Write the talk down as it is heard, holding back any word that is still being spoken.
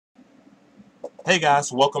Hey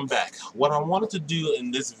guys, welcome back. What I wanted to do in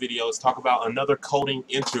this video is talk about another coding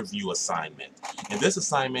interview assignment. And this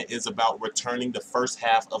assignment is about returning the first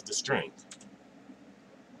half of the string.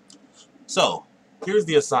 So, here's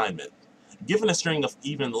the assignment. Given a string of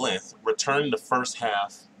even length, return the first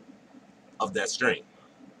half of that string.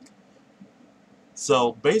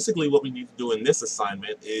 So basically what we need to do in this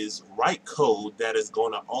assignment is write code that is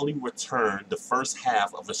going to only return the first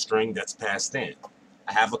half of a string that's passed in.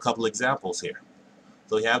 I have a couple examples here.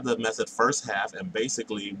 So we have the method first half, and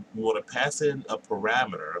basically we want to pass in a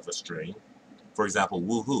parameter of a string, for example,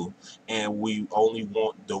 woohoo, and we only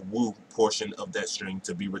want the woo portion of that string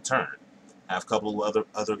to be returned. I have a couple of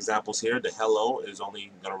other examples here. The hello is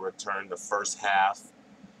only going to return the first half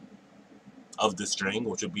of the string,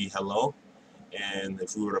 which would be hello. And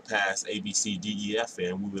if we were to pass A, B, C, D, E, F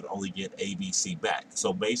in, we would only get A, B, C back.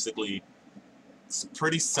 So basically, it's a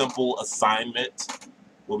pretty simple assignment.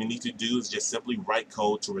 What we need to do is just simply write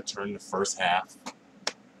code to return the first half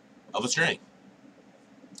of a string.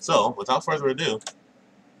 So, without further ado,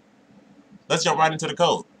 let's jump right into the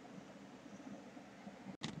code.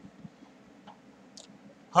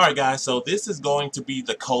 Alright guys, so this is going to be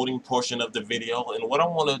the coding portion of the video, and what I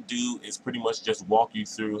want to do is pretty much just walk you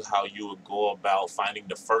through how you would go about finding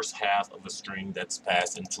the first half of a string that's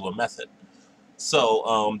passed into a method.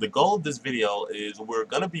 So the goal of this video is we're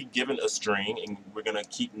going to be given a string, and we're going to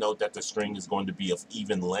keep note that the string is going to be of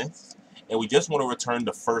even length, and we just want to return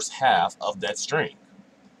the first half of that string.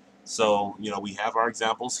 So, we have our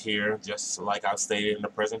examples here, just like I stated in the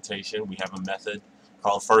presentation. We have a method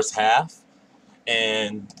called first half,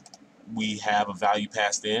 and we have a value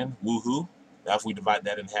passed in, woohoo. Now, if we divide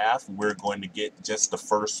that in half, we're going to get just the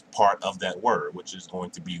first part of that word, which is going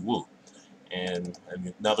to be woo. And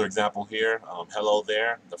another example here, hello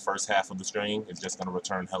there. The first half of the string is just going to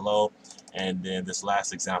return hello. And then this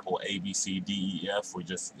last example, A, B, C, D, E, F, we're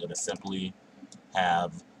just going to simply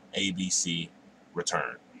have A, B, C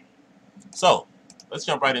return. So let's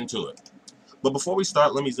jump right into it. But before we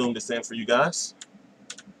start, let me zoom this in for you guys.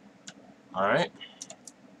 All right.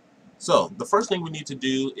 So the first thing we need to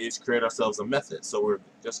do is create ourselves a method. So we're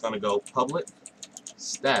just going to go public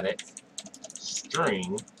static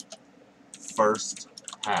string first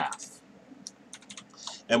half.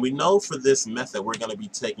 And we know for this method we're going to be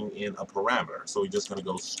taking in a parameter. So we're just going to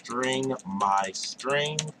go string my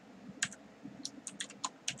string,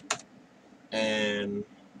 and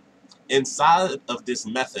inside of this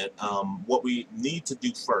method, what we need to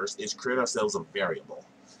do first is create ourselves a variable.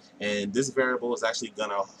 And this variable is actually going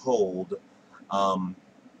to hold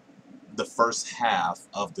the first half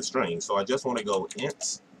of the string. So I just want to go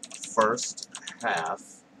int first half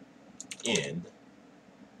end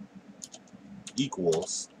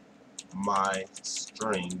equals my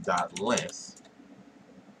string dot length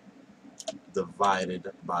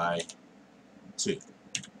divided by 2.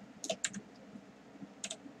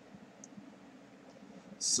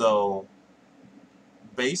 So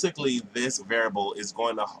basically this variable is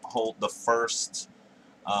going to hold the first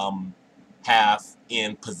half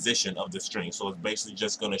in position of the string. So it's basically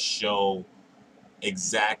just going to show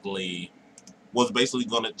exactly, well, it's basically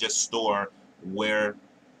going to just store where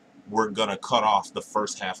we're going to cut off the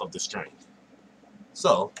first half of the string.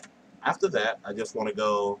 So after that, I just want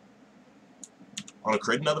to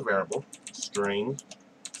create another variable, string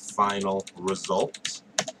final result,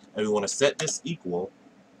 and we want to set this equal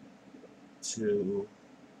to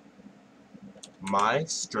my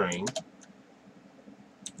string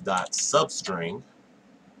dot substring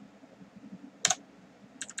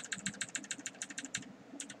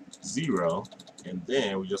 0, and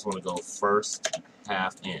then we just want to go first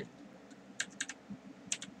half end.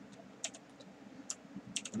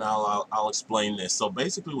 Now I'll explain this. So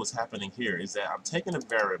basically what's happening here is that I'm taking a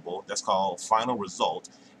variable that's called final result,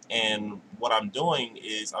 and what I'm doing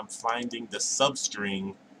is I'm finding the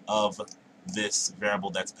substring of this variable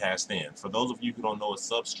that's passed in. For those of you who don't know what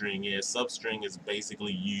substring is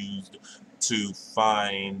basically used to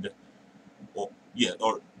find,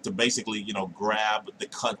 or to basically, grab the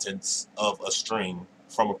contents of a string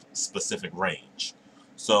from a specific range.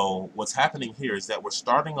 So what's happening here is that we're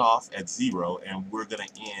starting off at 0 and we're going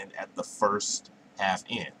to end at the first half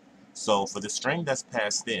end. So for the string that's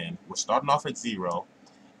passed in, we're starting off at 0,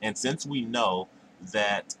 and since we know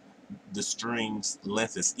that the string's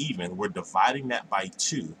length is even, we're dividing that by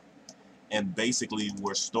 2, and basically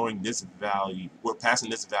we're storing this value, we're passing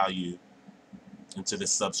this value into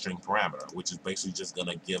this substring parameter, which is basically just going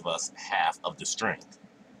to give us half of the string.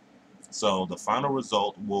 So the final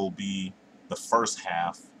result will be the first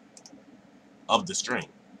half of the string.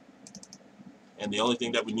 And the only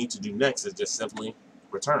thing that we need to do next is just simply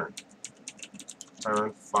return.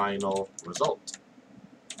 return final result.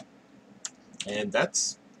 And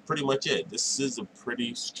that's pretty much it. This is a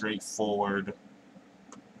pretty straightforward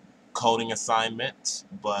coding assignment,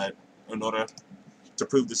 but in order to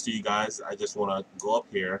prove this to you guys, I just want to go up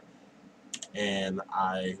here and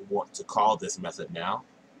I want to call this method now,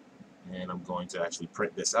 and I'm going to actually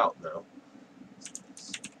print this out now.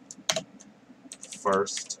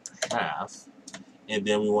 First half, and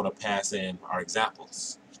then we want to pass in our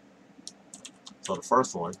examples. So the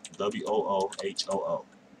first one, WOOHOO.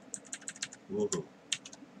 Woohoo.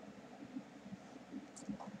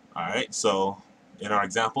 Alright, so in our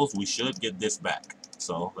examples, we should get this back.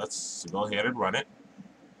 So let's go ahead and run it.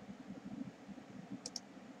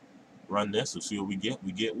 Run this, we'll see what we get.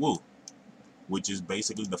 We get woo, which is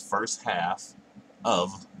basically the first half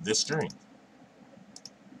of this string.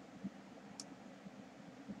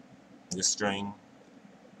 This string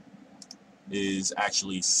is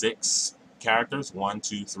actually 6 characters, 1,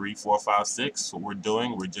 2, 3, 4, 5, 6. What we're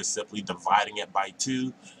doing, we're just simply dividing it by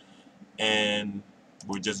 2, and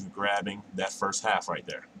we're just grabbing that first half right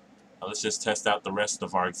there. Now let's just test out the rest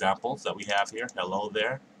of our examples that we have here. Hello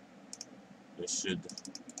there. This should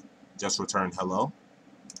just return hello.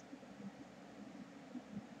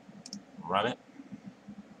 Run it.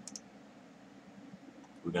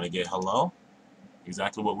 We're going to get hello.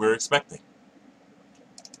 Exactly what we're expecting.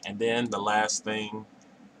 And then the last thing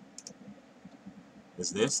is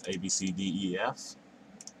this, A, B, C, D, E, F.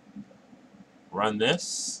 Run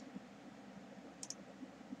this.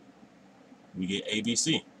 We get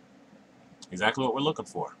ABC. Exactly what we're looking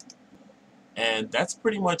for. And that's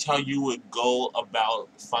pretty much how you would go about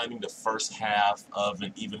finding the first half of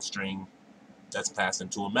an even string that's passed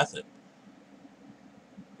into a method.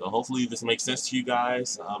 So hopefully this makes sense to you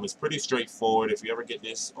guys. It's pretty straightforward. If you ever get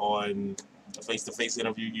this on a face-to-face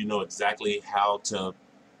interview, you know exactly how to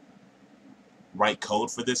write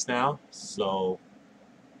code for this now. So,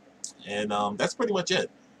 and that's pretty much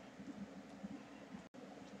it.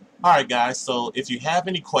 Alright guys, so if you have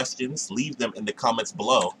any questions, leave them in the comments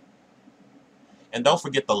below. And don't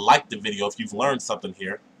forget to like the video if you've learned something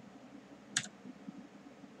here.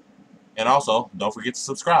 And also, don't forget to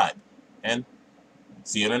subscribe. And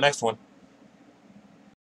see you in the next one.